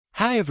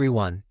Hi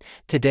everyone,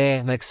 today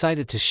I'm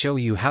excited to show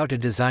you how to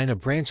design a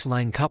branch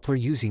line coupler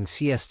using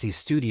CST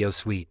Studio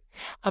Suite,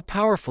 a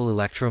powerful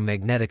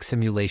electromagnetic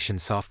simulation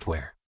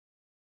software.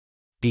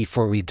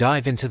 Before we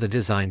dive into the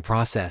design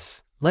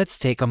process, let's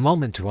take a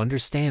moment to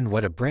understand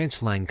what a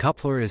branch line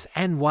coupler is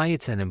and why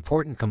it's an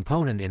important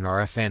component in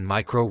RF and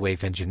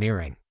microwave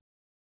engineering.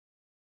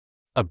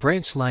 A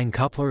branch line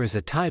coupler is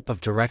a type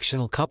of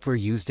directional coupler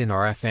used in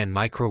RF and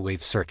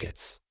microwave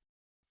circuits.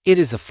 It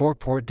is a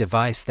four-port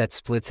device that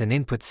splits an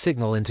input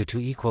signal into two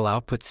equal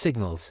output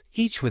signals,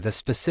 each with a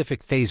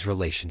specific phase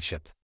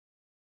relationship.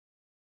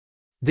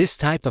 This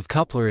type of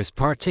coupler is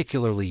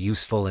particularly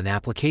useful in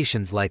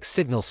applications like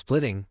signal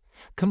splitting,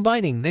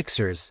 combining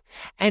mixers,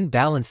 and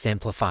balanced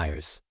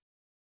amplifiers.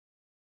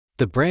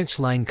 The branch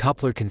line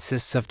coupler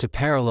consists of two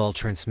parallel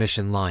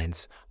transmission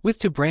lines, with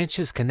two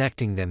branches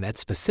connecting them at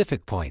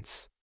specific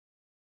points.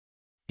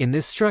 In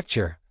this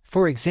structure,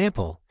 for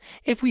example,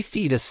 if we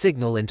feed a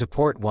signal into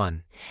port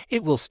 1,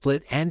 it will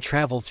split and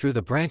travel through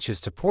the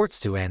branches to ports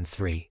 2 and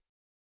 3.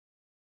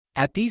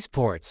 At these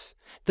ports,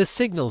 the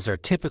signals are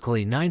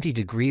typically 90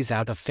 degrees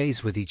out of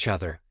phase with each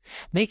other,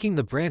 making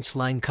the branch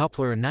line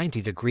coupler a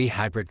 90-degree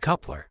hybrid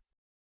coupler.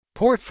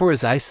 Port 4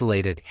 is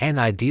isolated and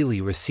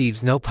ideally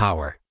receives no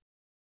power.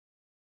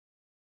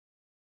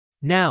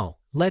 Now,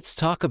 let's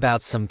talk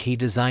about some key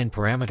design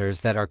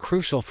parameters that are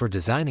crucial for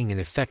designing an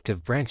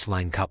effective branch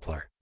line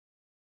coupler.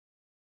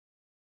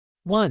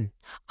 1.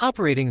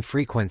 Operating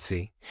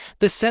frequency,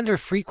 the center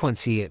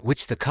frequency at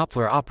which the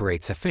coupler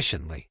operates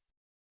efficiently.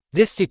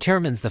 This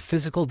determines the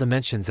physical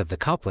dimensions of the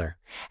coupler,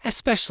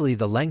 especially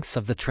the lengths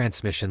of the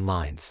transmission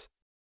lines.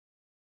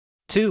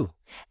 2.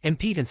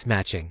 Impedance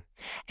matching,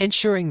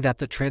 ensuring that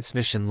the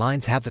transmission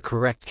lines have the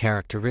correct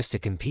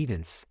characteristic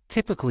impedance,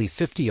 typically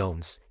 50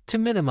 ohms, to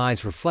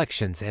minimize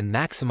reflections and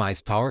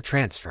maximize power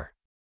transfer.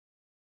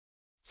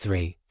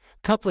 3.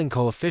 Coupling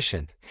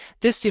coefficient.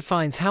 This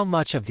defines how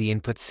much of the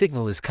input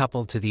signal is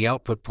coupled to the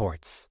output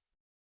ports.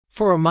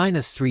 For a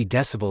 -3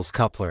 decibels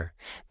coupler,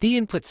 the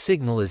input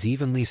signal is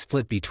evenly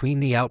split between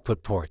the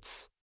output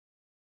ports.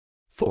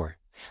 4.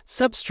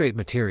 Substrate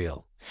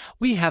material.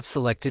 We have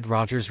selected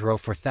Rogers Rho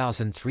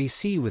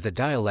 4003C with a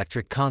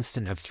dielectric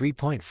constant of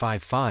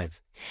 3.55.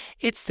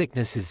 Its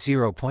thickness is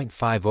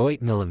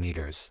 0.508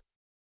 millimeters.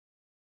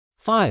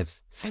 5.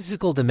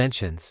 Physical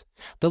dimensions.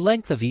 The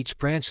length of each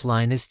branch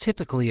line is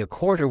typically a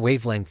quarter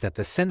wavelength at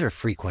the center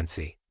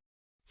frequency.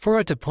 For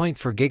a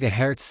 2.4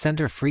 GHz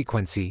center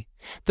frequency,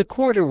 the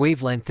quarter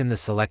wavelength in the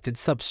selected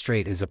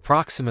substrate is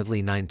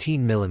approximately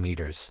 19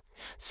 millimeters.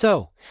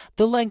 So,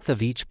 the length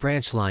of each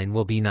branch line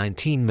will be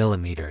 19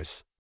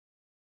 millimeters.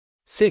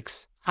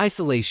 6.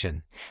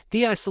 Isolation.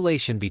 The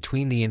isolation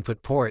between the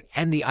input port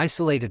and the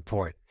isolated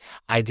port,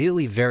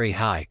 ideally very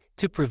high,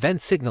 to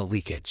prevent signal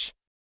leakage.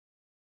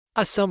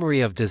 A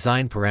summary of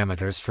design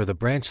parameters for the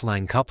branch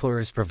line coupler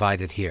is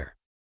provided here.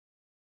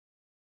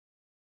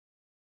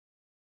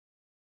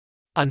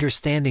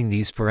 Understanding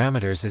these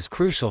parameters is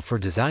crucial for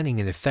designing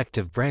an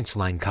effective branch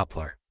line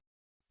coupler.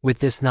 With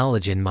this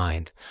knowledge in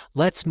mind,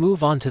 let's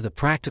move on to the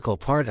practical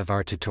part of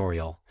our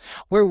tutorial,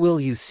 where we'll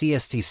use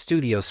CST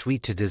Studio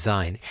Suite to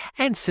design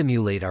and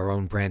simulate our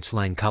own branch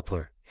line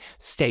coupler.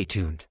 Stay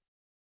tuned.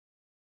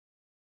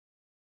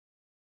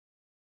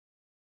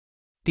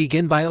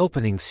 Begin by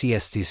opening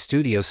CST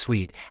Studio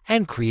Suite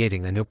and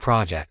creating a new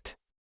project.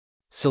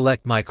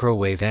 Select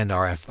Microwave and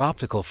RF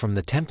Optical from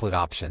the template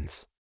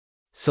options.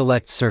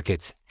 Select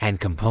Circuits and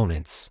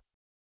Components.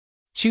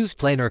 Choose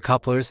Planar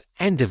Couplers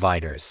and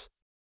Dividers.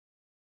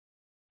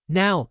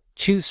 Now,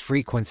 choose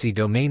Frequency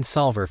Domain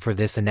Solver for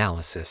this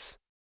analysis.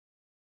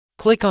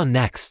 Click on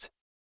Next.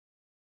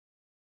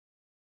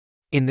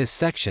 In this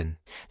section,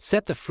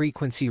 set the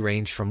frequency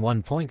range from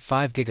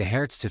 1.5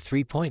 GHz to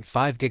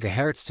 3.5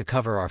 GHz to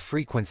cover our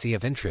frequency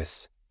of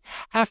interest.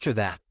 After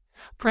that,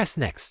 press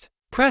Next.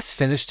 Press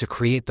Finish to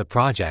create the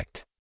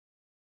project.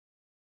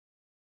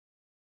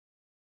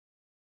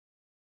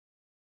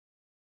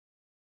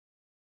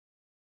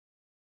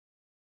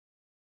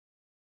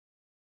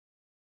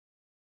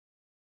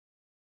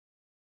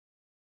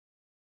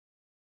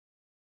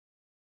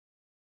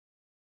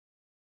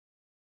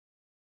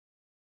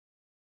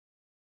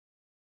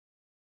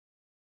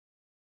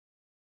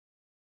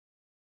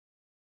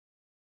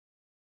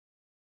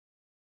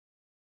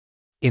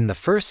 In the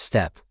first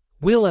step,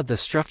 we'll add the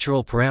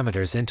structural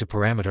parameters into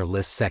Parameter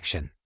List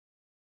section.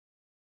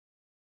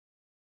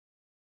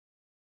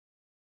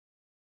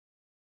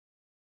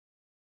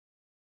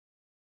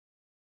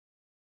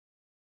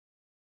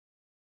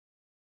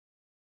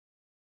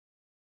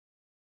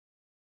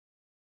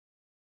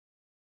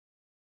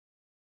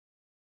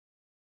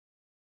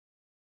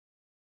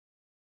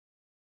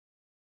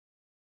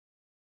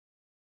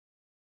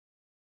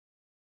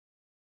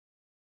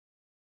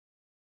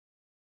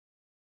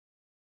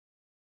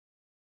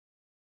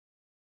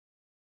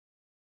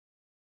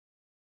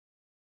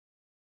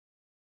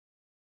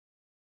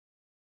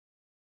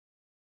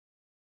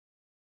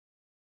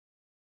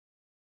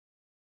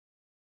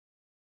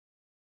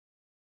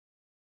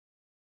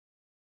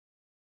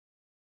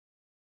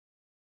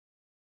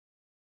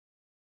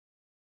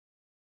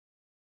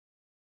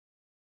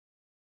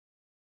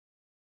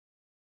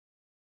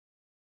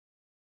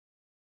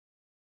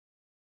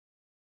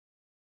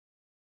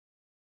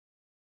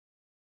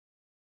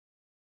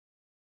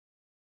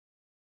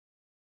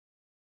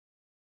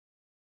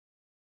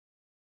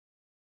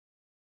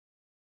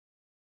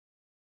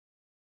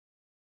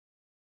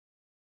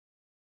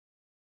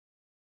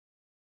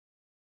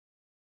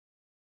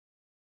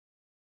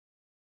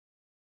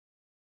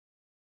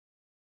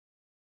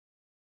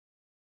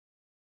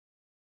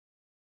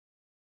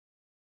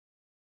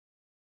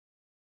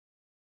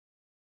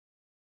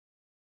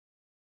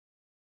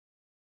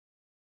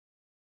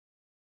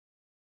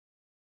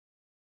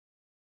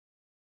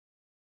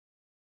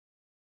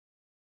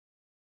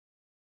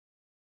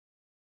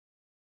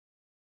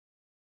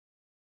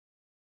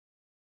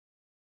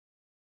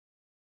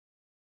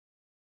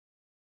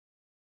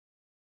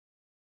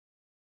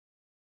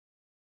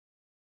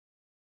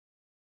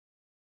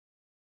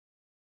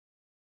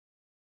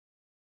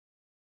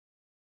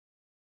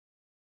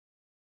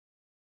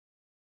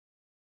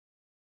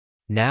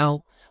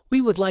 Now, we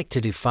would like to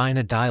define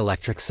a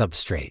dielectric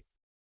substrate.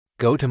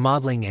 Go to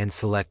Modeling and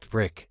select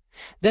Brick,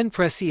 then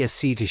press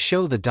ESC to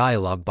show the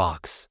dialog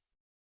box,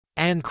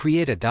 and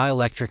create a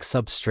dielectric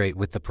substrate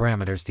with the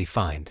parameters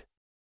defined.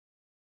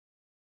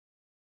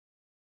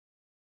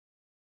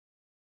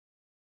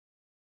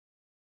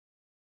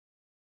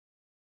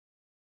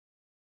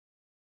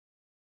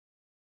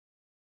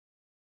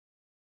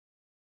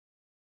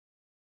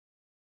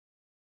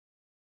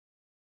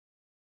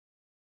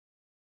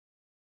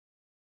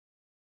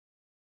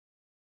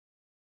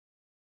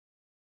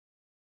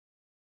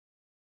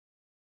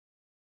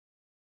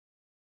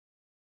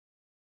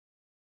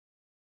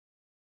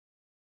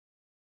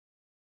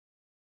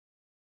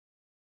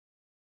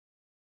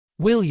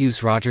 We'll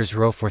use Rogers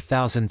Rho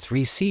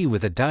 4003C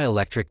with a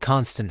dielectric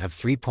constant of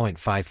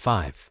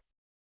 3.55.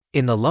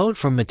 In the Load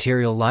from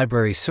Material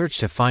library, search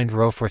to find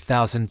Rho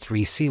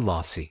 4003C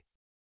lossy.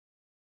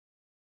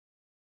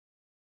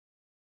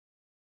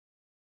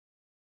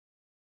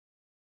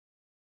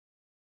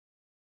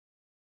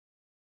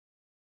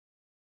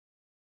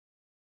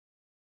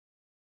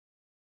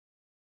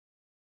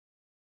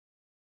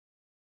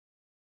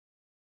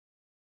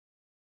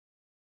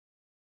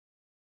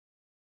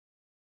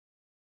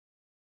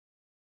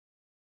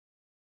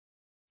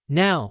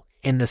 Now,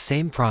 in the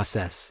same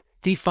process,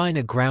 define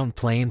a ground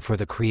plane for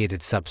the created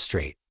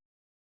substrate.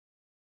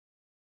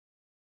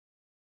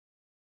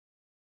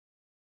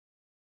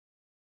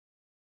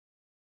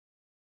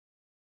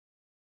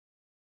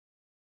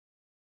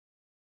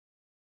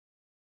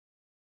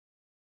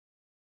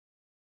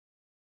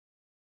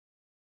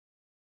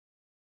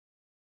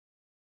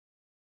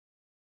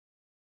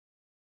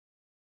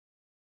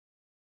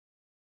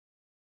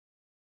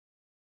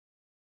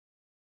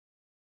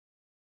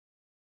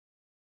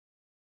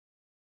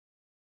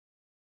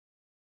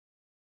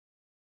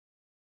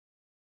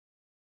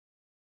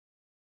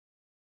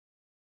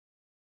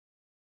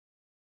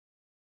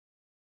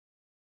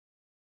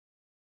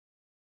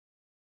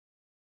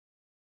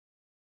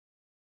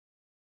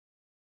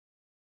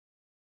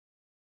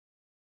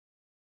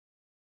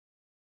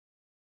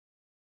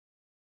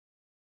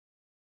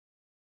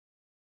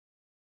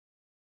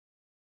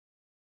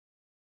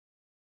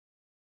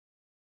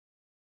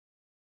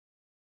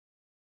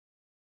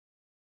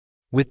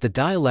 With the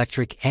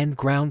dielectric and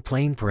ground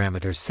plane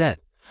parameters set,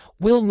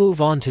 we'll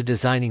move on to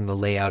designing the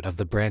layout of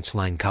the branch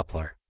line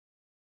coupler.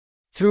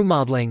 Through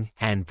Modeling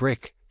and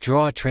Brick,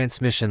 draw a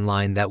transmission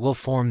line that will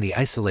form the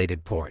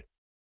isolated port.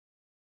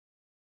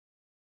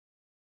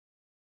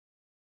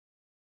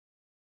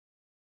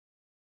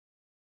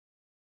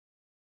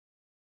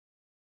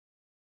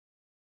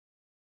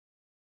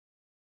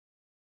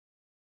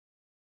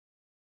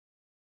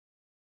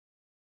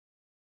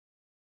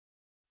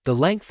 The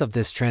length of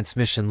this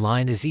transmission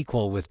line is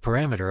equal with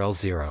parameter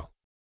L0.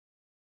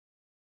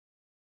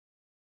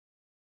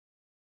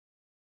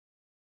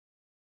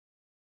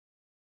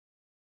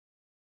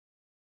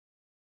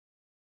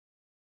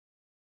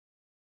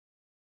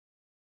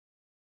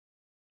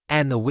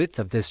 And the width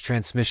of this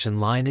transmission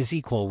line is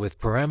equal with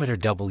parameter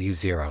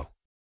W0.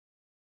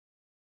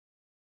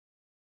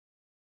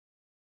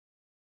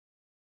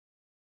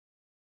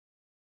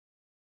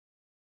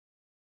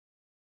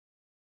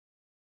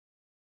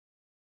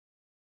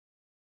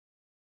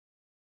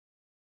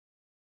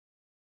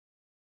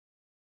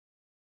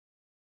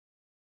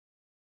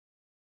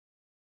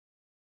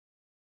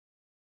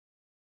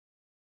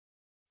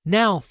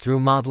 Now,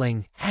 through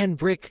Modeling and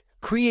Brick,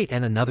 create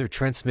another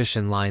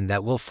transmission line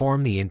that will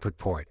form the input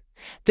port.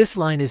 This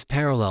line is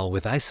parallel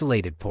with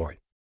isolated port.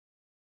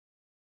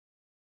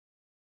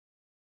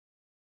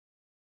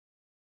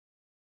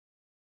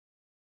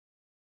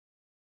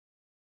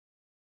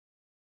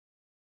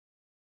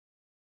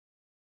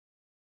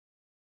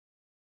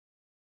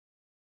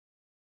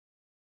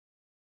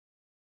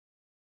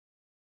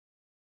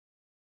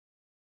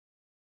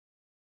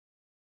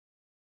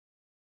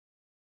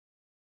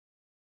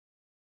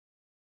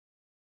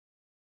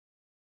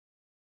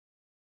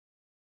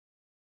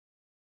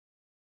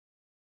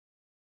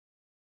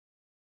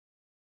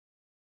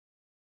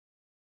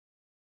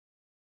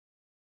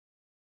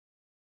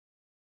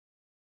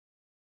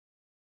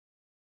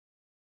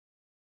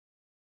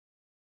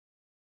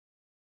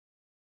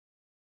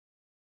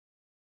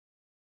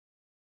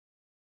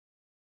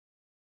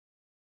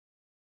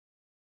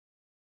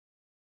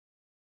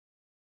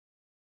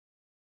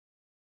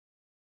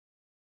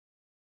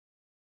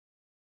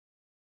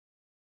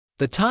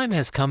 The time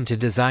has come to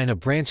design a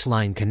branch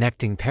line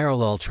connecting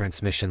parallel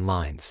transmission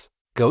lines.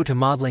 Go to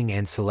Modeling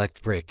and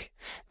select Brick,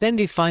 then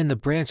define the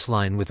branch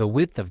line with a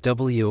width of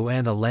W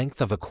and a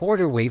length of a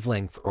quarter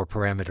wavelength or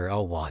parameter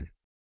L1.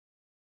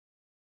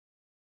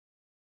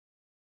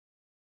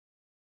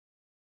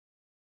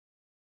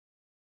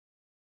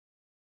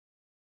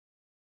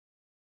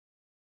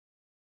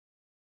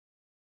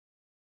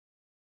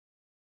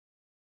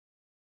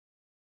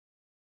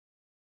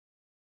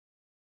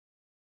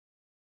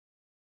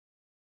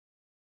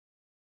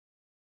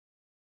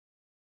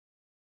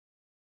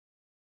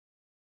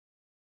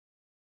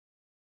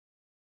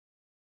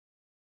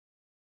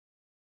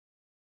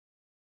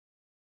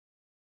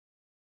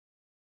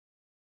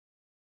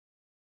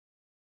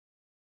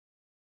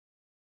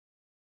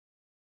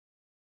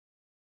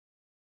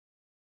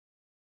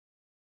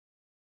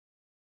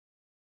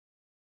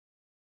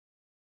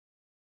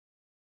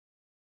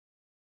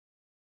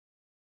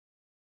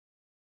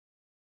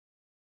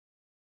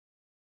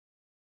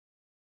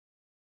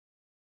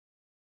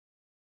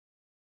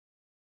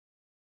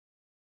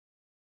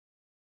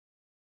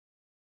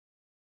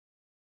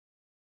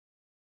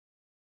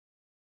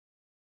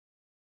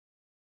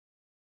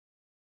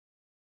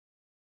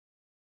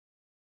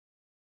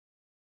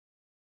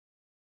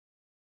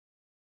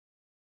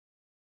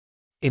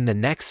 In the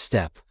next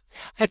step,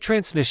 a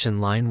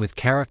transmission line with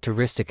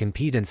characteristic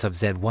impedance of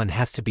Z1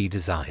 has to be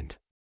designed.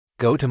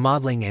 Go to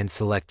Modeling and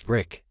select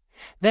Brick.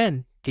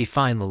 Then,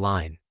 define the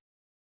line.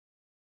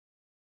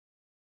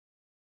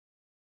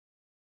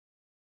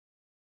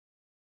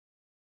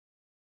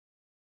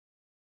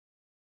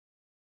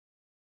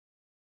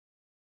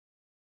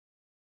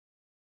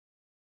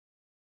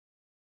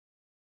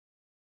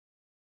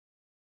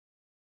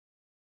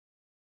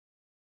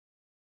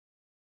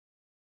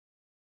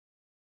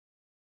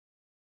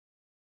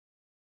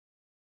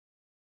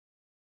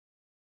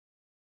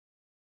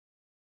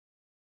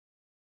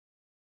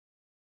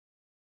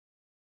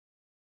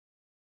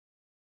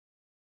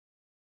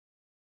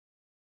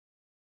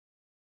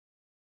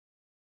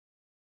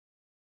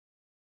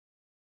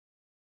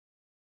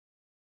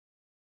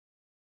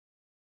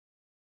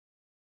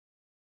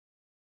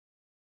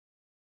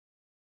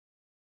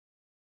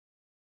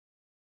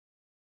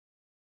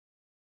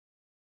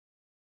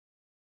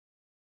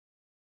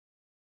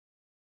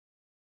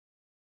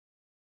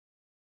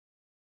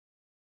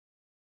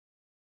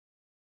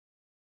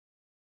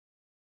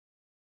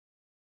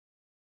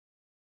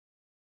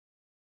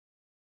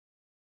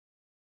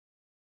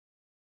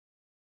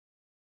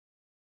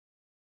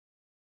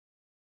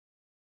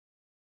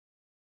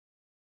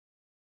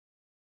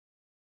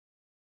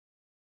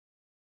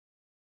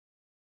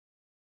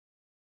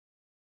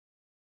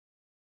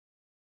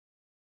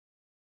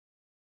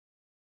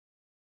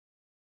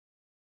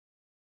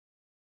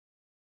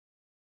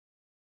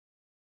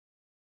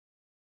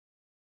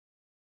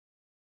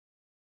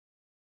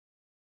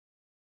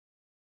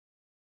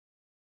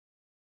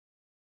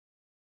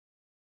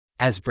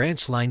 As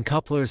branch line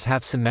couplers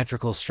have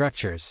symmetrical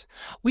structures,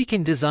 we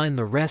can design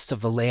the rest of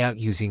the layout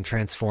using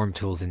transform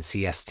tools in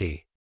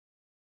CST.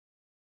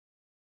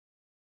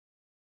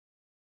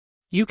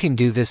 You can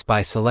do this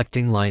by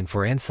selecting Line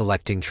for and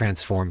selecting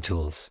Transform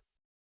tools.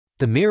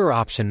 The mirror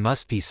option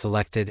must be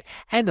selected,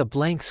 and a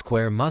blank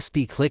square must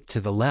be clicked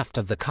to the left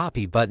of the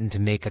Copy button to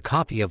make a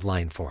copy of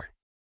Line 4.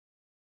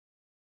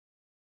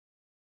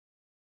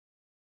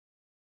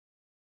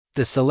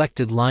 The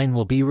selected line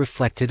will be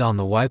reflected on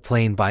the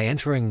Y-plane by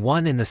entering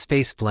 1 in the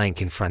space blank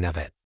in front of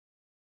it.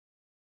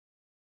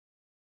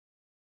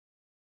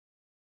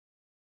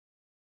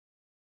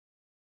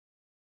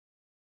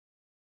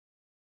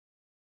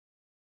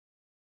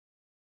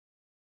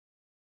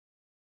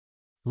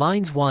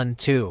 Lines 1,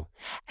 2,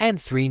 and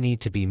 3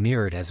 need to be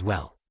mirrored as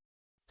well.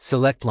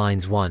 Select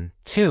lines 1,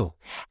 2,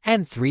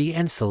 and 3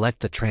 and select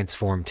the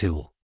Transform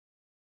tool.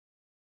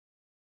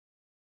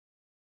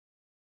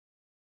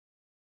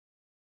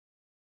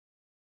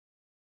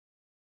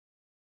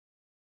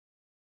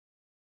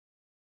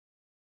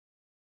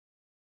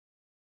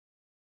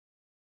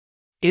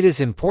 It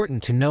is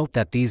important to note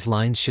that these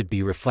lines should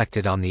be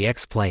reflected on the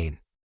X-plane.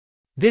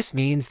 This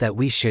means that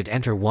we should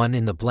enter 1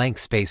 in the blank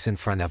space in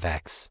front of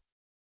X.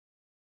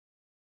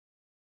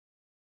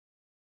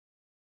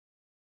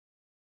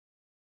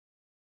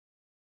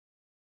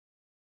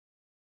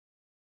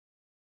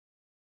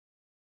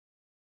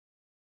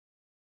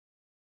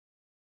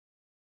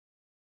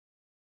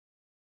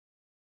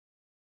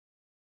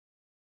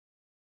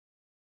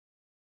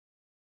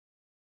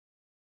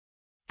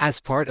 As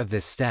part of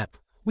this step,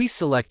 we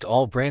select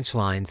all branch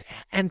lines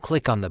and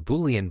click on the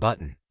Boolean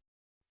button.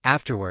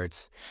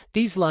 Afterwards,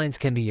 these lines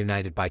can be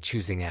united by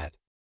choosing Add.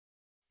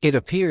 It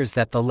appears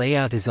that the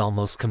layout is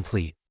almost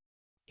complete.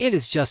 It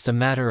is just a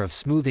matter of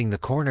smoothing the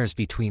corners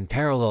between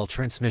parallel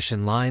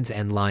transmission lines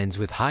and lines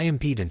with high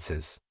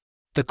impedances.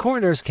 The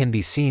corners can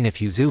be seen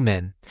if you zoom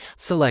in.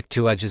 Select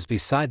two edges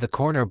beside the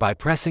corner by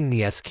pressing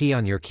the S key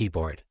on your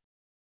keyboard.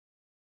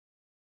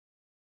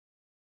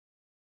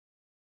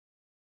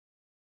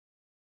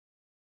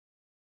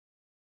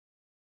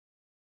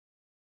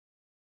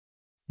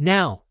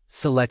 Now,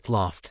 select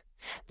Loft,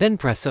 then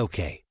press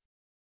OK.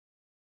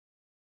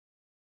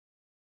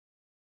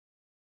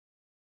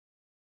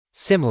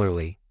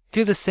 Similarly,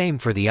 do the same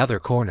for the other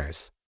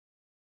corners.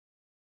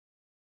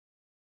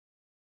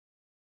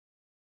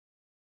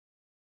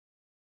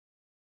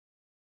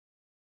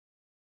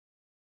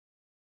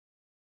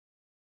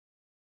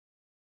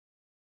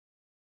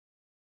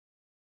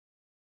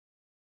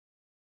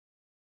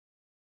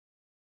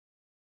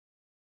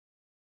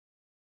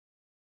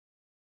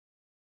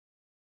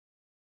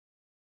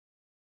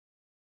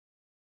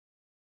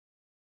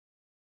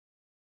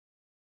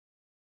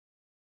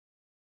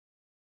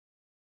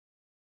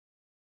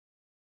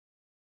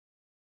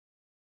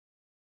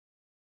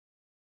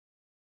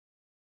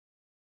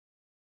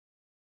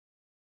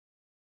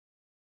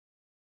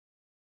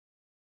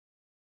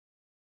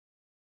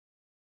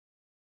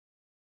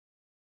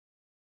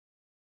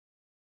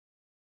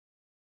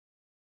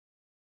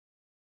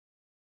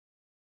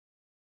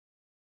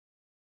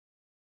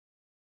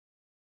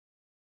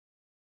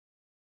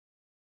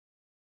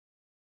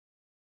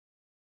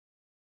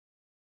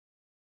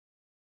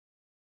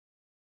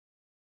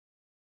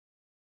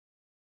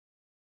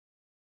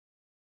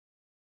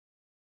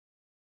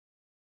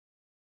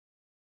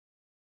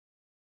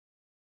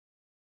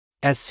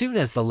 As soon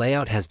as the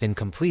layout has been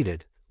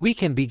completed, we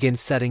can begin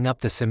setting up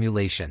the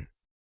simulation.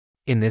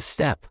 In this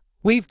step,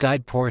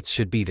 waveguide ports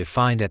should be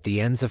defined at the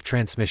ends of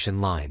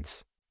transmission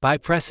lines. By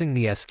pressing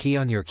the S key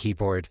on your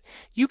keyboard,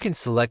 you can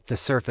select the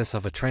surface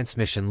of a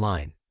transmission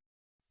line.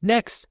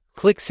 Next,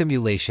 click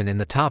Simulation in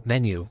the top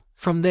menu.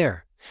 From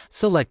there,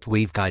 select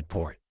Waveguide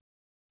Port.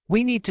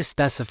 We need to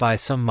specify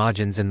some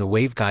margins in the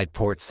waveguide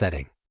port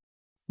setting.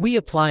 We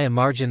apply a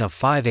margin of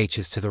 5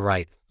 inches to the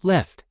right,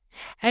 left,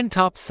 and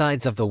top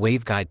sides of the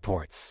waveguide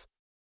ports.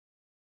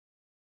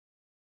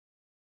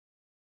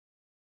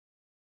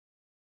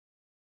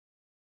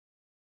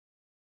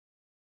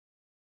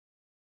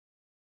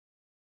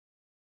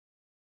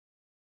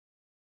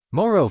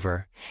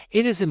 Moreover,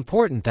 it is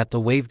important that the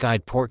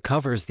waveguide port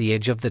covers the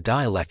edge of the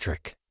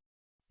dielectric.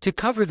 To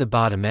cover the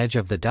bottom edge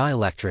of the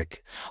dielectric,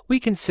 we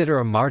consider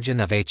a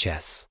margin of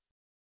HS.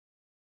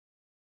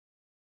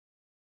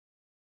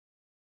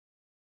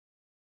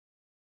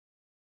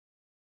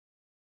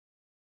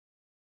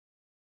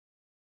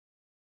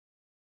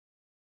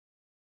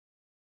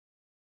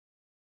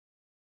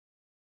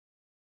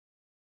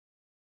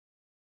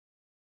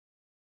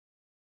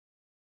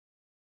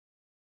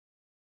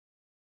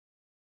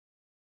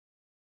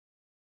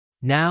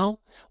 Now,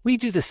 we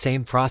do the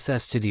same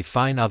process to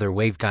define other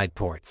waveguide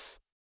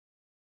ports.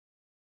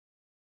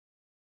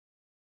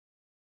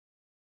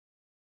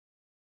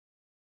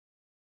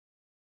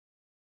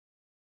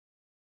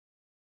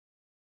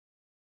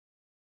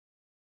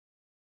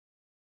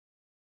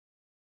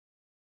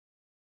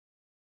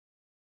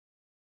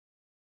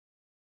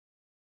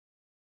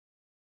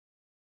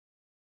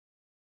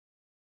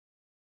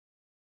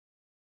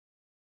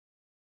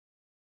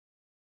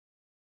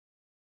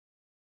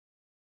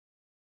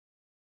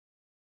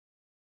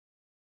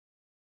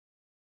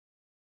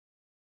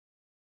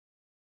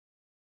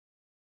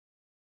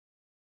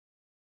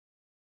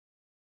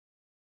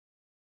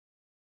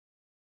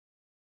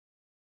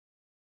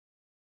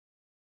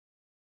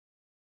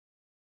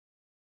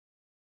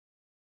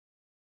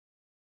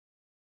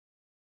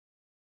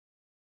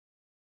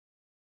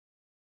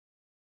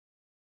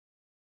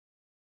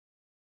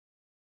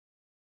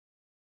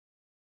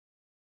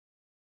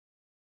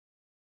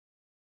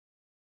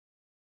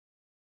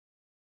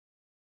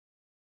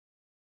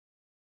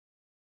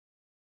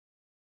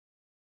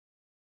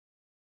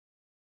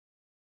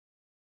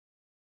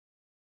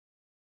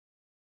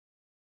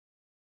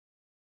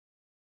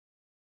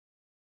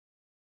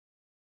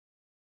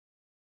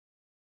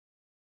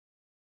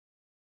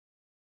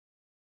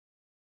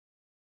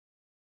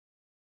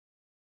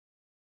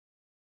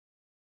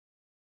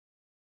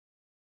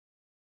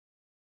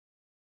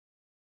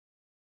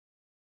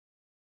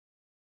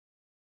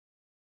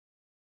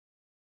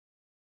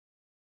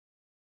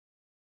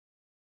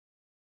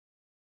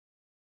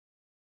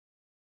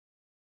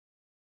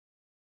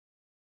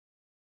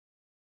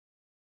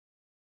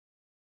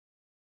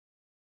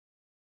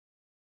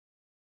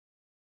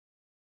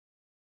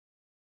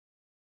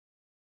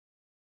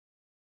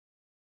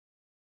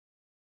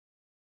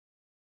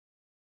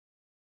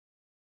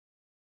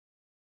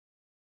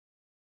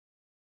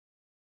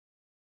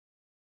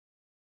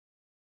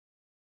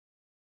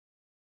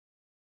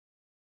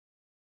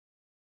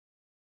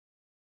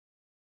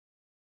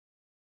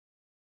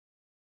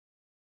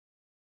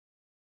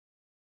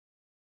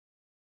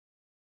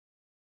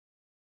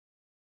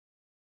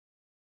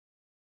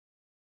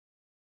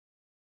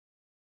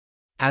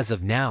 As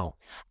of now,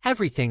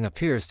 everything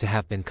appears to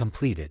have been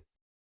completed.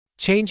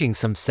 Changing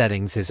some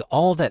settings is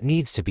all that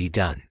needs to be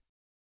done.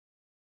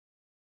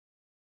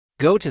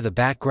 Go to the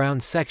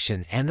background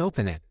section and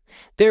open it.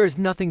 There is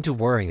nothing to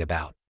worry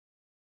about.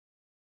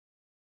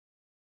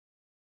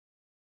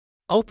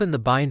 Open the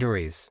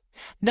binderies.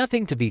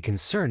 Nothing to be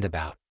concerned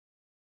about.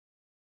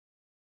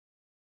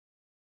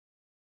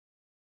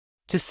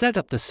 To set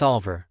up the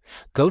solver,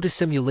 go to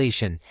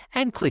Simulation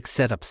and click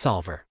Setup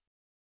Solver.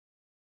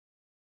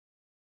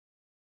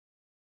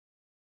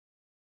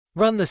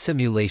 Run the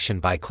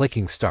simulation by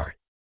clicking Start.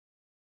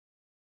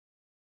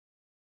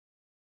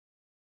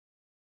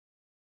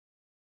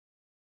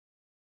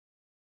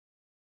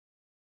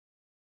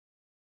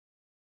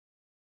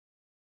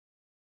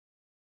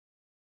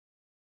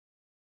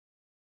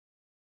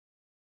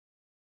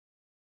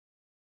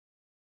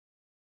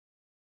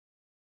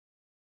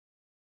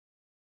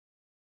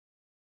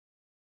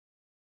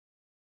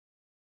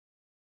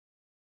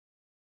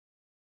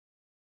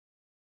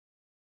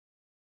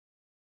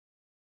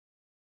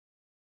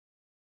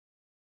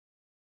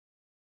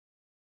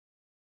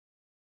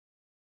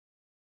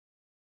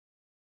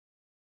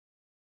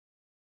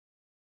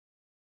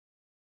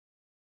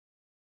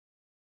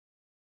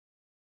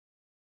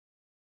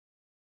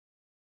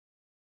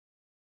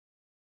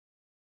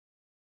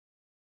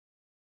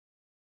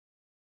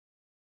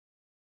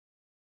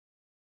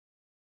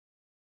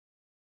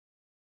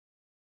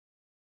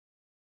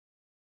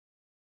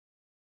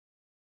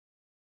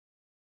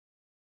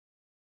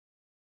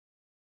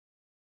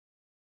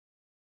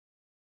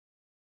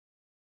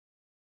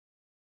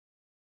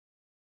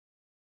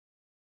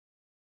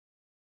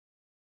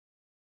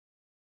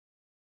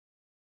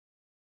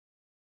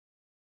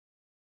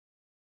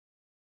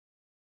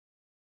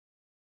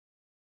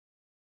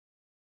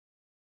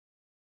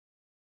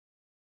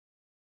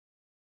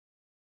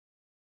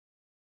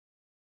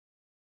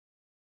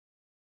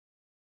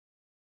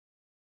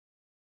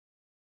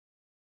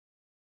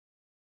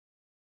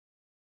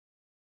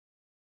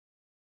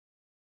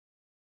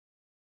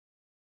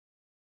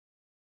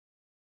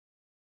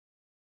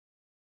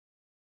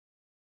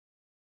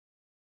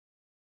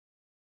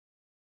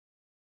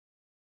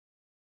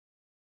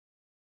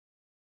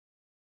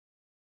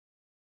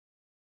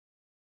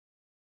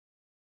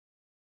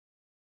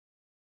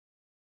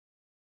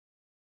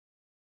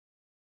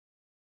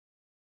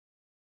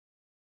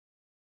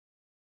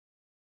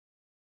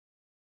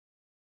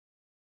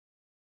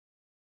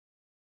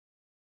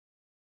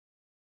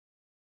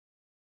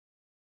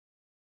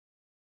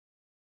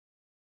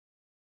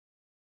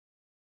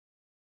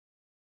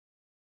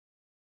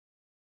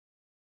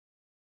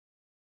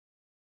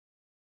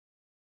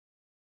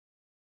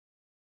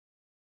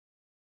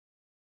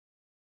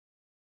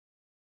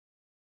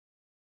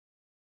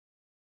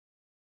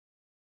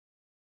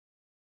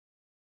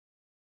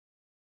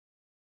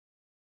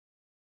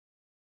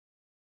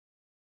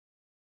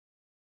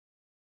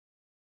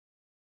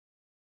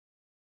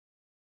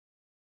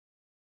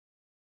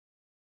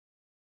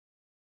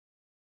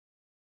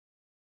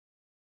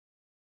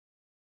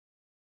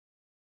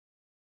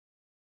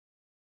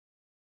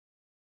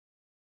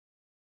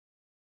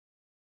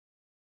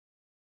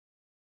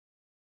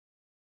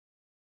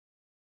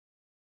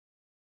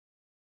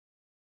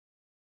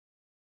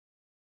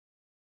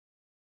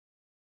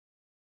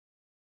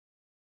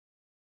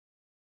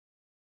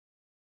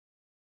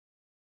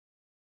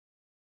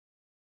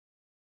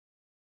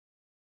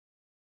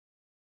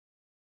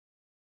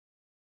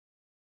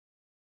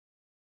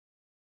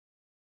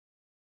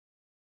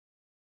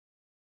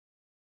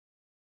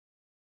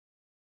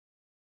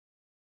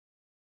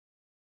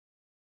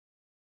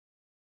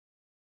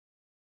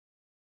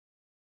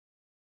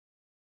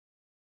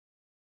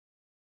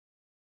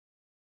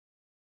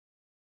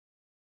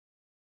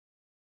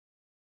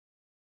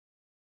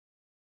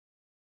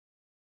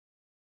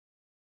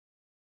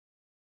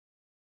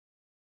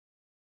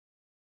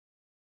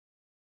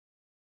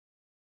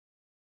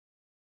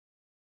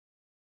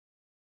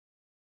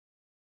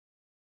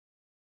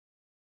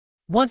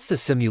 Once the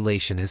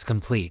simulation is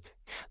complete,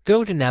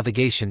 go to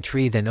Navigation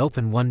Tree, then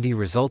open 1D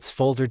Results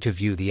folder to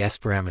view the S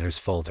Parameters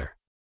folder.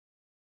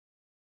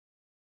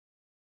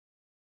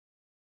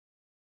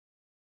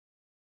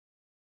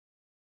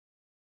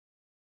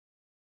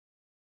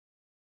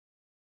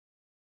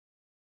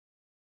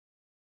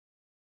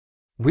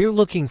 We're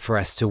looking for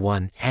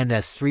S21 and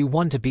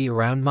S31 to be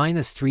around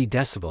 -3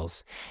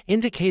 decibels,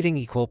 indicating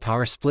equal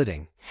power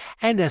splitting,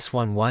 and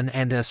S11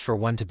 and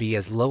S41 to be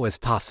as low as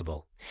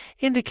possible,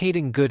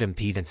 indicating good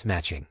impedance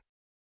matching.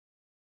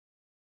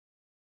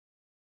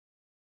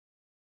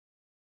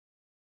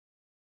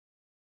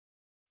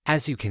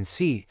 As you can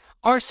see,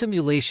 our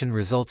simulation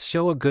results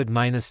show a good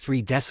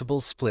 -3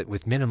 decibels split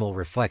with minimal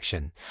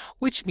reflection,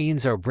 which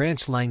means our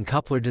branch line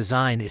coupler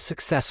design is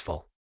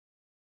successful.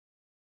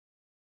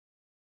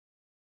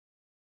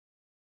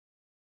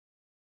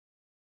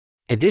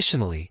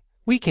 Additionally,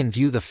 we can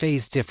view the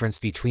phase difference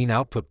between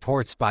output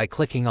ports by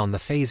clicking on the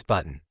phase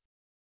button.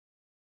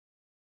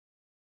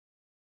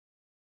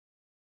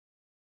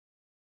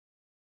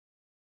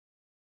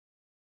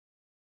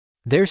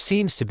 There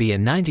seems to be a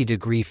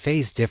 90-degree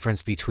phase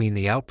difference between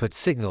the output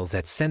signals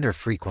at center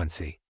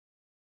frequency.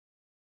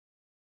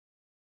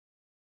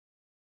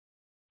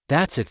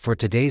 That's it for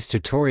today's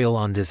tutorial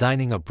on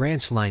designing a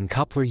branch line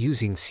coupler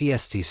using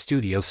CST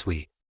Studio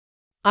Suite.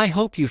 I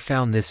hope you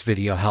found this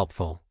video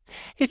helpful.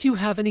 If you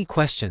have any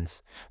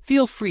questions,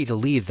 feel free to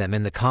leave them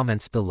in the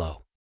comments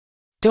below.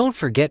 Don't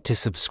forget to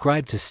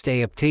subscribe to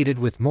stay updated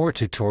with more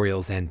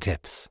tutorials and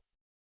tips.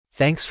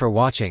 Thanks for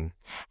watching,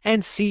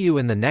 and see you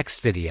in the next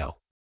video.